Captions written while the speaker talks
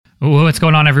What's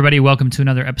going on, everybody? Welcome to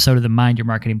another episode of the Mind Your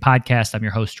Marketing Podcast. I'm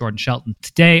your host, Jordan Shelton.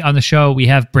 Today on the show, we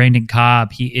have Brandon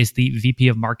Cobb. He is the VP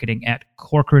of Marketing at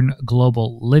Corcoran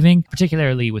Global Living,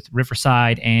 particularly with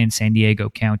Riverside and San Diego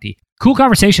County. Cool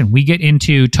conversation. We get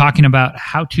into talking about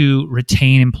how to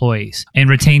retain employees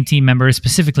and retain team members.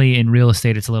 Specifically in real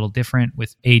estate, it's a little different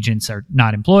with agents are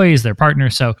not employees, they're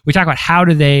partners. So we talk about how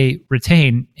do they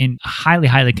retain in a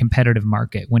highly competitive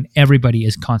market when everybody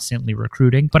is constantly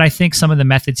recruiting. But I think some of the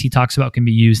methods he talks about can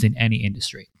be used in any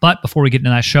industry. But before we get into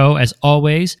that show, as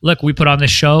always, look, we put on this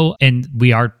show and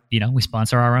we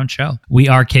sponsor our own show. We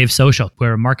are Cave Social.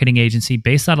 We're a marketing agency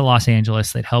based out of Los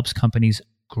Angeles that helps companies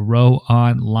grow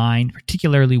online,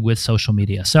 particularly with social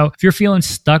media. So if you're feeling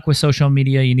stuck with social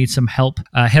media, you need some help,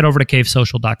 head over to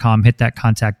cavesocial.com, hit that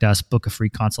contact us, book a free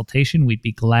consultation. We'd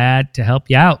be glad to help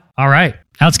you out. All right,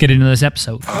 now let's get into this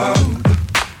episode.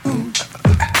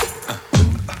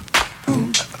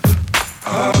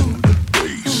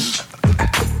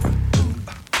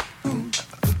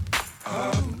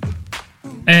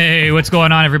 Hey, what's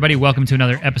going on, everybody? Welcome to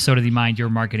another episode of the Mind Your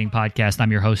Marketing Podcast.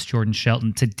 I'm your host, Jordan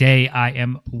Shelton. Today, I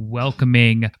am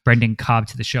welcoming Brandon Cobb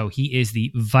to the show. He is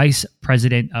the Vice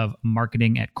President of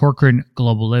Marketing at Corcoran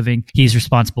Global Living. He's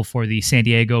responsible for the San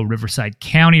Diego Riverside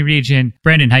County region.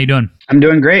 Brandon, how you doing? I'm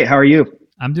doing great. How are you?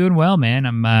 I'm doing well, man.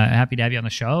 I'm happy to have you on the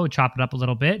show, chop it up a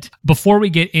little bit. Before we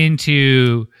get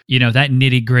into, that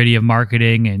nitty gritty of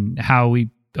marketing and how we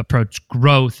approach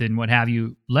growth and what have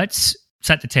you, let's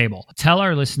set the table. Tell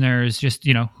our listeners just,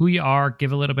 who you are,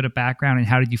 give a little bit of background, and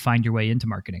how did you find your way into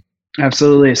marketing?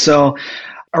 Absolutely. So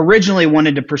originally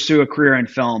wanted to pursue a career in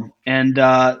film, and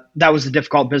that was a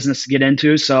difficult business to get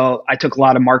into. So I took a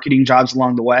lot of marketing jobs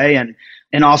along the way,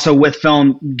 and also with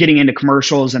film, getting into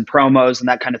commercials and promos and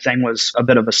that kind of thing was a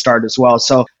bit of a start as well.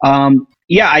 So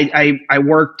I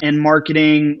worked in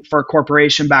marketing for a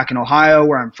corporation back in Ohio,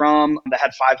 where I'm from, that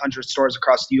had 500 stores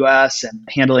across the U.S. and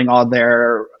handling all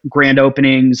their grand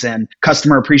openings and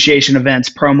customer appreciation events,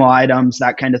 promo items,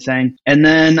 that kind of thing. And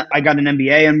then I got an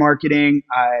MBA in marketing.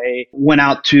 I went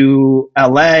out to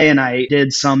LA and I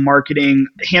did some marketing,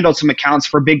 handled some accounts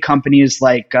for big companies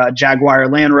like Jaguar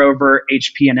Land Rover,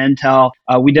 HP, and Intel.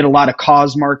 We did a lot of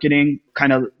cause marketing,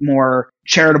 kind of more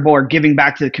charitable or giving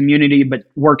back to the community, but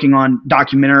working on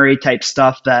documentary type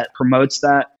stuff that promotes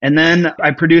that. And then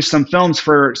I produced some films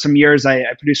for some years. I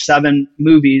produced 7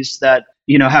 movies that,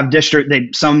 have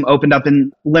some opened up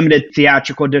in limited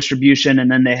theatrical distribution.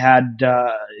 And then they had,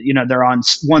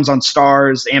 one's on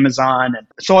Stars, Amazon, and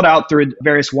sold out through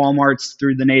various Walmarts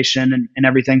through the nation and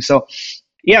everything. So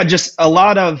yeah, just a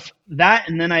lot of that.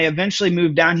 And then I eventually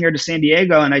moved down here to San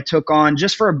Diego, and I took on,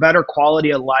 just for a better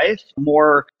quality of life,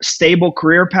 more stable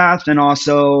career path, and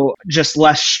also just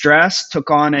less stress, took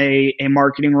on a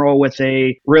marketing role with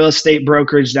a real estate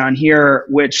brokerage down here,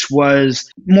 which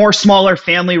was more smaller,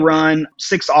 family run,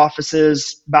 6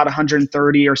 offices, about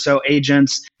 130 or so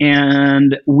agents.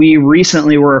 And we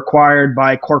recently were acquired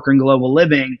by Corcoran Global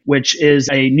Living, which is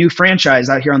a new franchise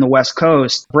out here on the West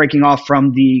Coast, breaking off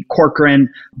from the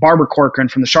Barbara Corcoran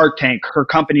from the Shark Tank. Her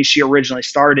company she originally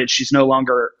started, she's no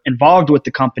longer involved with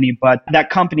the company, but that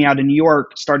company out in New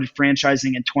York started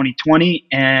franchising in 2020,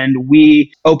 and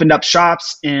we opened up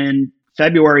shops in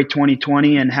February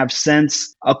 2020 and have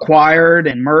since acquired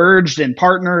and merged and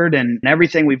partnered and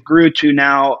everything. We've grew to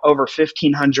now over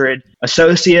 1,500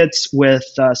 associates with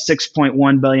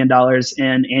 $6.1 billion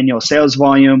in annual sales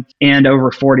volume and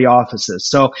over 40 offices.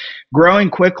 So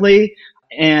growing quickly.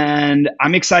 And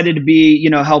I'm excited to be,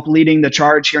 help leading the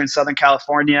charge here in Southern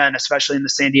California, and especially in the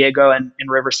San Diego and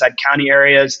Riverside County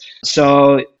areas.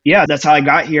 So yeah, that's how I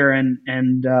got here and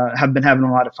have been having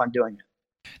a lot of fun doing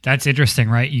it. That's interesting,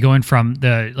 right? You going from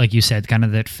like you said, kind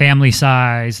of that family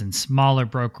size and smaller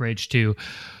brokerage to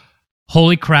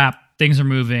holy crap, things are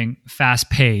moving fast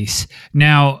pace.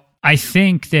 Now, I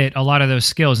think that a lot of those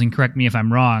skills, and correct me if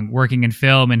I'm wrong, working in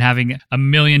film and having a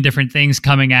million different things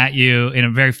coming at you in a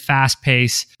very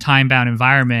fast-paced, time-bound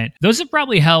environment, those have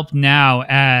probably helped now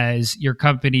as your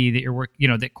company that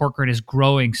that Corcoran is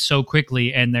growing so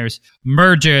quickly, and there's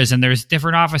mergers and there's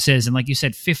different offices, and like you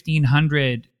said,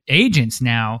 1,500 agents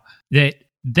now, that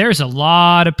there's a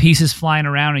lot of pieces flying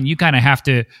around, and you kind of have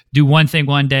to do one thing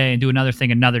one day and do another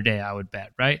thing another day, I would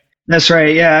bet, right? That's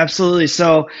right. Yeah, absolutely.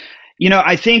 So,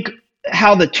 I think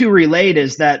how the two relate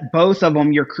is that both of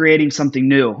them, you're creating something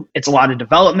new. It's a lot of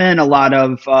development, a lot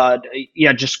of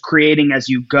just creating as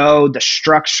you go, the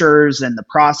structures and the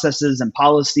processes and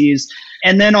policies.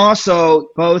 And then also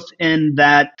both in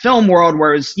that film world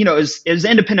where it was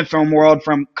independent film world,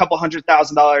 from a couple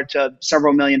 $100,000 to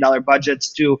several $1 million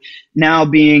budgets to now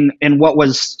being in what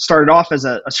was started off as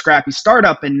a scrappy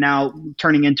startup and now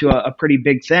turning into a pretty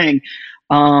big thing.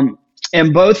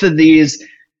 And both of these,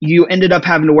 you ended up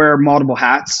having to wear multiple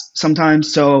hats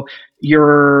sometimes. So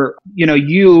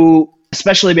you,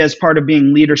 especially as part of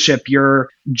being leadership,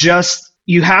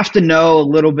 you have to know a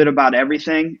little bit about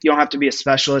everything. You don't have to be a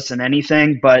specialist in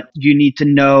anything, but you need to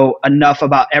know enough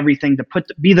about everything to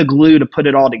be the glue to put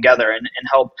it all together and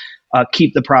help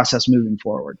keep the process moving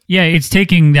forward. Yeah, it's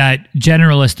taking that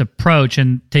generalist approach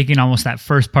and taking almost that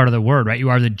first part of the word, right?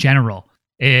 You are the general.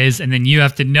 And then you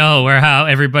have to know how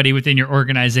everybody within your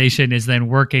organization is then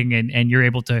working, and you're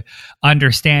able to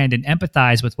understand and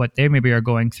empathize with what they maybe are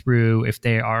going through if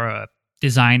they are a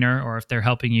designer or if they're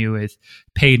helping you with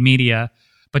paid media,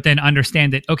 but then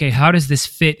understand that, okay, how does this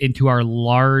fit into our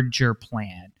larger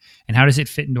plan? And how does it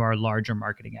fit into our larger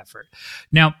marketing effort?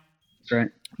 Now, that's right.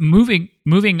 Moving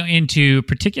into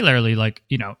particularly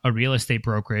a real estate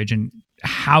brokerage and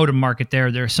how to market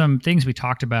there are some things we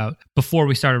talked about before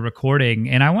we started recording,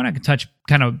 and I want to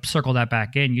kind of circle that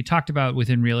back in. You talked about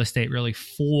within real estate really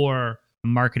 4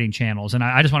 marketing channels, and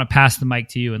I just want to pass the mic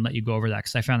to you and let you go over that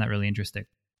because I found that really interesting.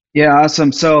 Yeah,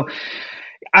 awesome. So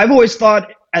I've always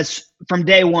thought, as from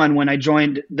day one when I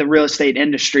joined the real estate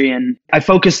industry, and I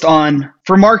focused on,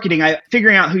 for marketing,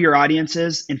 figuring out who your audience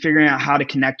is and figuring out how to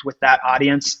connect with that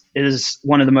audience is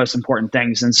one of the most important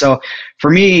things. And so for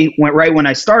me, when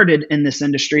I started in this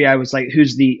industry, I was like,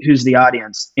 who's the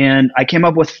audience? And I came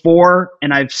up with 4,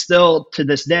 and I've still to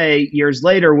this day, years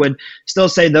later, would still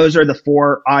say those are the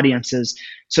 4 audiences.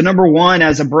 So number 1,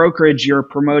 as a brokerage, you're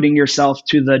promoting yourself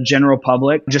to the general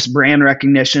public, just brand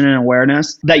recognition and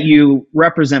awareness that you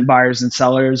represent buyers and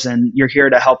sellers, and you're here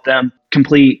to help them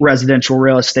complete residential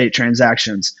real estate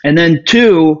transactions. And then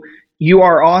 2, you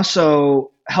are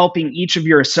also helping each of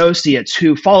your associates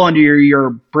who fall under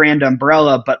your brand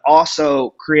umbrella, but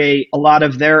also create a lot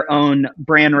of their own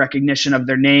brand recognition of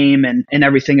their name and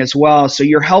everything as well. So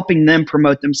you're helping them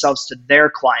promote themselves to their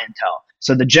clientele.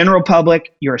 So the general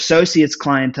public, your associates'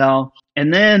 clientele,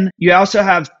 and then you also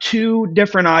have 2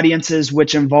 different audiences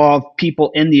which involve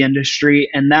people in the industry,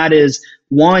 and that is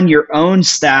 1, your own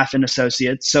staff and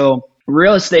associates. So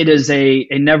real estate is a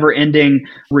never-ending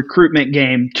recruitment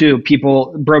game too.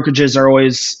 Brokerages are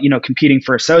always, competing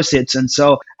for associates. And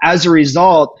so as a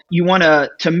result, you want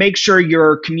to make sure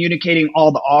you're communicating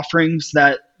all the offerings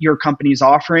that your company's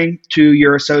offering to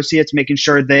your associates, making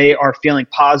sure they are feeling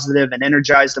positive and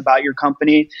energized about your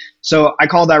company. So I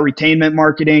call that retainment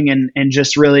marketing, and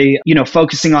just really,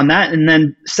 focusing on that. And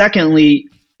then secondly,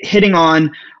 hitting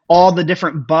on all the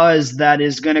different buzz that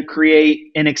is going to create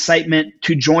an excitement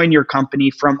to join your company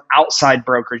from outside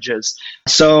brokerages.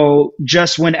 So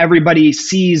just when everybody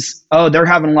sees, oh, they're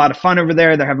having a lot of fun over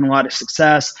there, they're having a lot of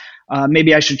success,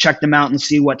 maybe I should check them out and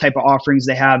see what type of offerings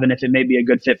they have and if it may be a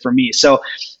good fit for me. So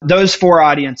those 4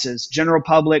 audiences: general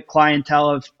public, clientele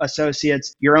of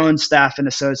associates, your own staff and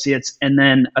associates, and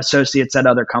then associates at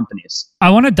other companies. I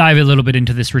want to dive a little bit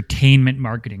into this retainment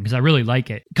marketing because I really like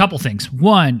it. A couple things.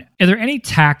 1, are there any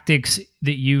tactics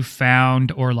that you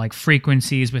found or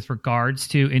frequencies with regards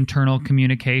to internal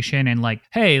communication and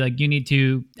hey, you need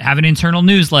to have an internal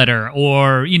newsletter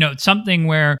or, something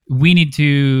where we need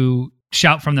to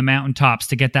shout from the mountaintops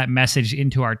to get that message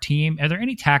into our team? Are there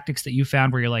any tactics that you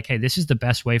found where you're like, hey, this is the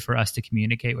best way for us to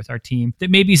communicate with our team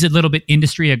that maybe is a little bit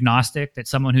industry agnostic that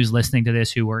someone who's listening to this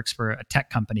who works for a tech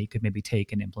company could maybe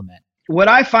take and implement? What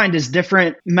I find is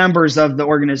different members of the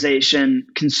organization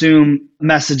consume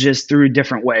messages through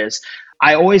different ways.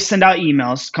 I always send out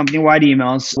emails, company-wide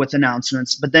emails with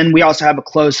announcements, but then we also have a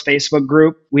closed Facebook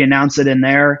group. We announce it in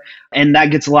there, and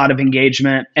that gets a lot of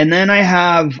engagement. And then I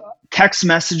have text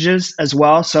messages as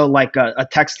well. So a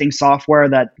texting software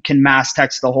that can mass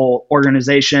text the whole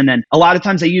organization. And a lot of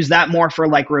times I use that more for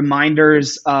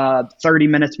reminders 30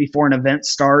 minutes before an event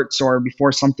starts or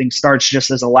before something starts,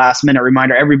 just as a last minute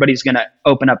reminder. Everybody's going to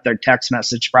open up their text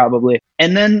message probably.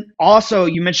 And then also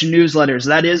you mentioned newsletters.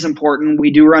 That is important. We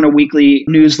do run a weekly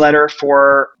newsletter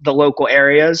for the local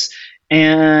areas,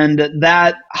 and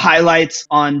that highlights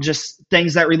on just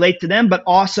things that relate to them, but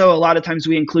also a lot of times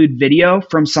we include video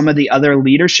from some of the other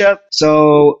leadership.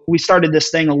 So we started this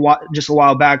thing just a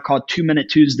while back called 2-Minute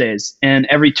Tuesdays. And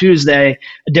every Tuesday,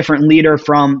 a different leader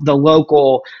from the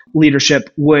local leadership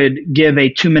would give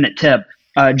a 2-minute tip.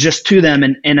 just to them.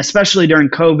 And especially during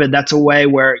COVID, that's a way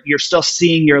where you're still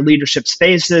seeing your leadership's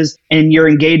faces and you're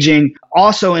engaging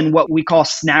also in what we call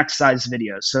snack size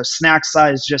videos. So snack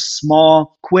size, just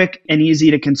small, quick, and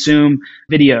easy to consume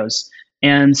videos.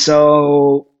 And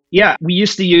so, yeah, we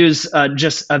used to use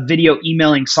just a video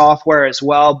emailing software as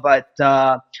well, but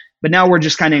now we're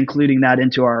just kind of including that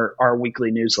into our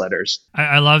weekly newsletters.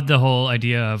 I love the whole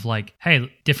idea of like,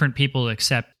 hey, different people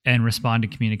accept and respond to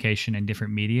communication in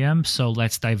different mediums. So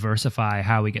let's diversify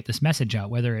how we get this message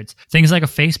out, whether it's things like a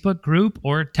Facebook group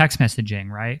or text messaging,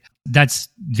 right? That's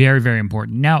very, very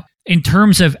important. Now, in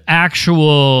terms of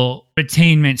actual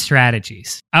retainment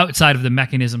strategies outside of the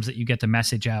mechanisms that you get the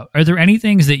message out, are there any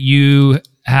things that you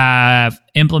have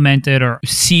implemented or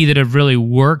see that have really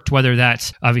worked, whether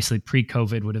that's obviously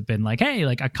pre-COVID would have been like, hey,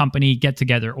 like a company get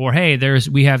together, or hey,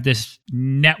 we have this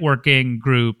networking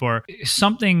group, or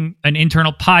something, an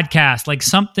internal podcast, like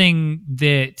something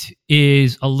that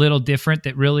is a little different,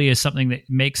 that really is something that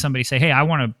makes somebody say, hey, I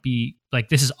want to be like,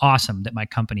 this is awesome that my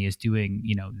company is doing,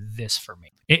 this for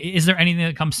me. Is there anything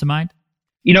that comes to mind?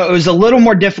 It was a little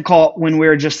more difficult when we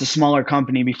were just a smaller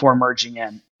company before merging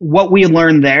in. What we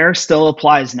learned there still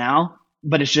applies now,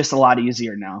 but it's just a lot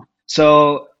easier now.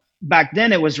 So back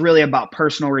then it was really about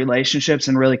personal relationships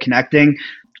and really connecting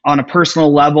on a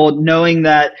personal level, knowing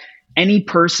that any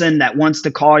person that wants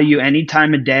to call you any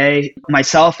time of day,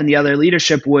 myself and the other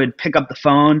leadership would pick up the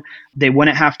phone. They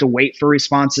wouldn't have to wait for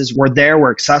responses. We're there,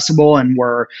 we're accessible, and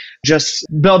we're just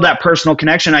build that personal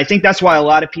connection. I think that's why a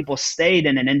lot of people stayed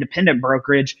in an independent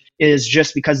brokerage, is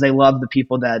just because they love the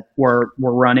people that were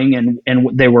running and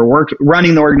they were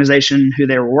running the organization who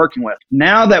they were working with.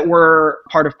 Now that we're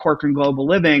part of Corcoran Global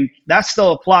Living, that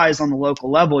still applies on the local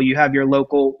level. You have your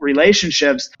local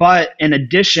relationships, but in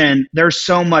addition, there's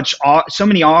so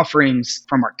many offerings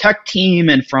from our tech team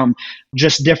and from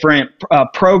just different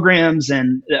programs,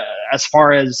 and as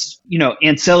far as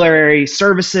ancillary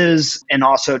services, and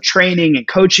also training and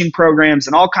coaching programs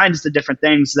and all kinds of different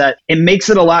things, that it makes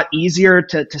it a lot easier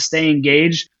to stay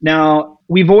engaged. Now,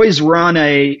 we've always run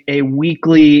a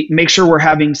weekly, make sure we're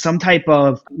having some type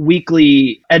of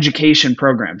weekly education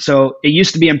program. So it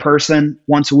used to be in person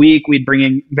once a week. We'd bring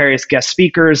in various guest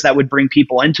speakers that would bring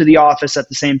people into the office at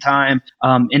the same time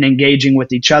and engaging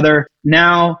with each other.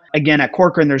 Now, again, at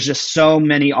Corcoran, there's just so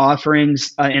many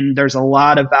offerings and there's a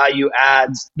lot of value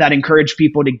adds that encourage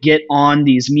people to get on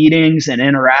these meetings and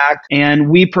interact. And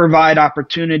we provide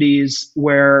opportunities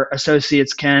where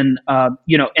associates can,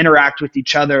 interact with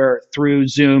each other through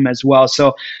Zoom as well.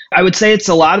 So I would say it's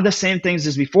a lot of the same things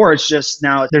as before. It's just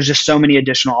now there's just so many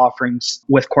additional offerings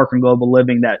with Corcoran Global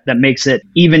Living that makes it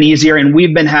even easier. And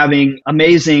we've been having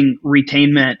amazing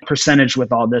retainment percentage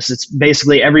with all this. It's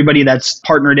basically everybody that's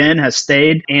partnered in has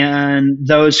stayed, and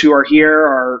those who are here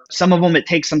are, some of them it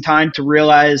takes some time to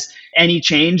realize any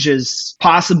changes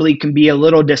possibly can be a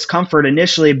little discomfort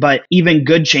initially, but even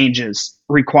good changes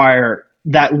require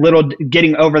that little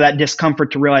getting over that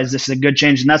discomfort to realize this is a good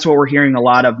change. And that's what we're hearing a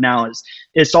lot of now, is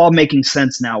it's all making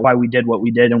sense now why we did what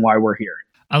we did and why we're here.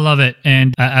 I love it.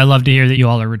 And I love to hear that you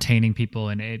all are retaining people,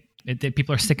 and that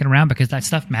people are sticking around, because that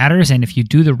stuff matters. And if you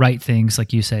do the right things,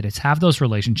 like you said, it's have those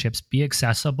relationships, be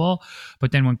accessible.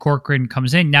 But then when Corcoran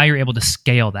comes in, now you're able to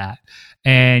scale that.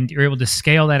 And you're able to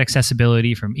scale that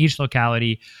accessibility from each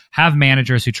locality, have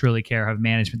managers who truly care, have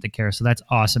management that cares. So that's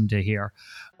awesome to hear.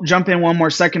 Jump in one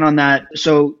more second on that.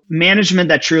 So management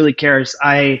that truly cares,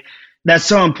 that's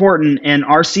so important. And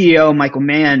our CEO, Michael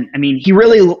Mann, he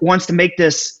really wants to make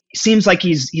this, seems like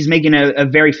he's making a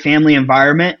very family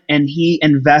environment, and he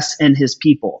invests in his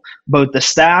people, both the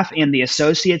staff and the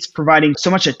associates, providing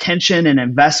so much attention and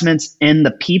investments in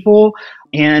the people,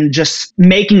 and just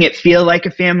making it feel like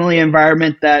a family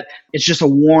environment, that it's just a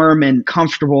warm and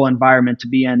comfortable environment to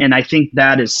be in. And I think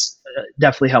that is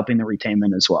definitely helping the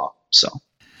retainment as well. So.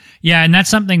 Yeah, and that's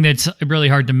something that's really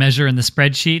hard to measure in the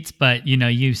spreadsheets. But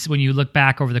when you look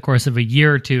back over the course of a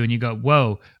year or two, and you go,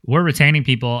 "Whoa, we're retaining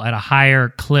people at a higher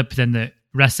clip than the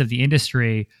rest of the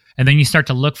industry," and then you start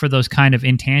to look for those kind of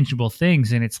intangible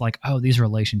things, and it's like, "Oh, these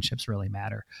relationships really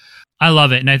matter." I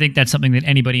love it, and I think that's something that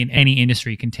anybody in any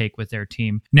industry can take with their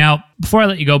team. Now, before I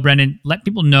let you go, Brendan, let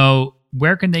people know,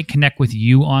 where can they connect with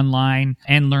you online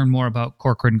and learn more about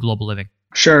Corcoran Global Living?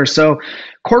 Sure. So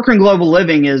Corcoran Global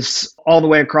Living is all the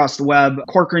way across the web.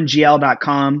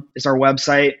 CorcoranGL.com is our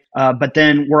website. But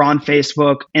then we're on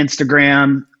Facebook,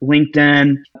 Instagram,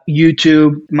 LinkedIn,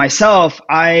 YouTube. Myself,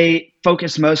 I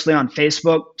focused mostly on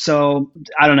Facebook. So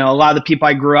I don't know, a lot of the people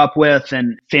I grew up with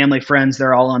and family, friends,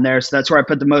 they're all on there. So that's where I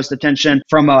put the most attention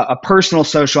from a personal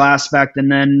social aspect.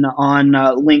 And then on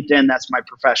LinkedIn, that's my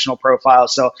professional profile.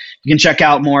 So you can check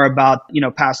out more about,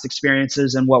 past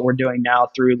experiences and what we're doing now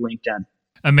through LinkedIn.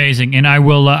 Amazing. And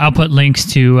I'll put links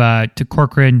to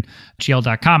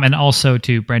CorcoranGL.com and also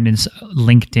to Brendan's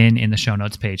LinkedIn in the show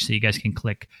notes page. So you guys can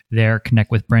click there, connect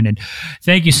with Brendan.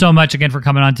 Thank you so much again for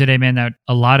coming on today, man. That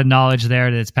a lot of knowledge there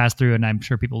that's passed through, and I'm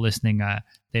sure people listening,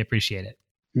 they appreciate it.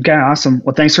 Okay, awesome.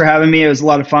 Well, thanks for having me. It was a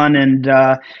lot of fun. And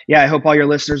I hope all your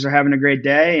listeners are having a great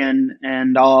day, and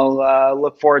I'll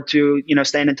look forward to,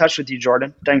 staying in touch with you,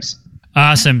 Jordan. Thanks.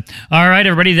 Awesome. All right,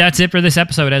 everybody, that's it for this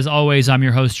episode. As always, I'm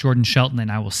your host, Jordan Shelton, and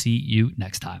I will see you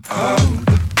next time.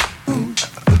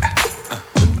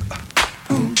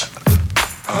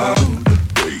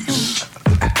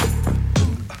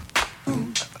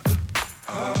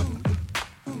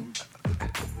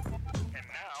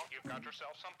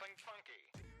 Yourself something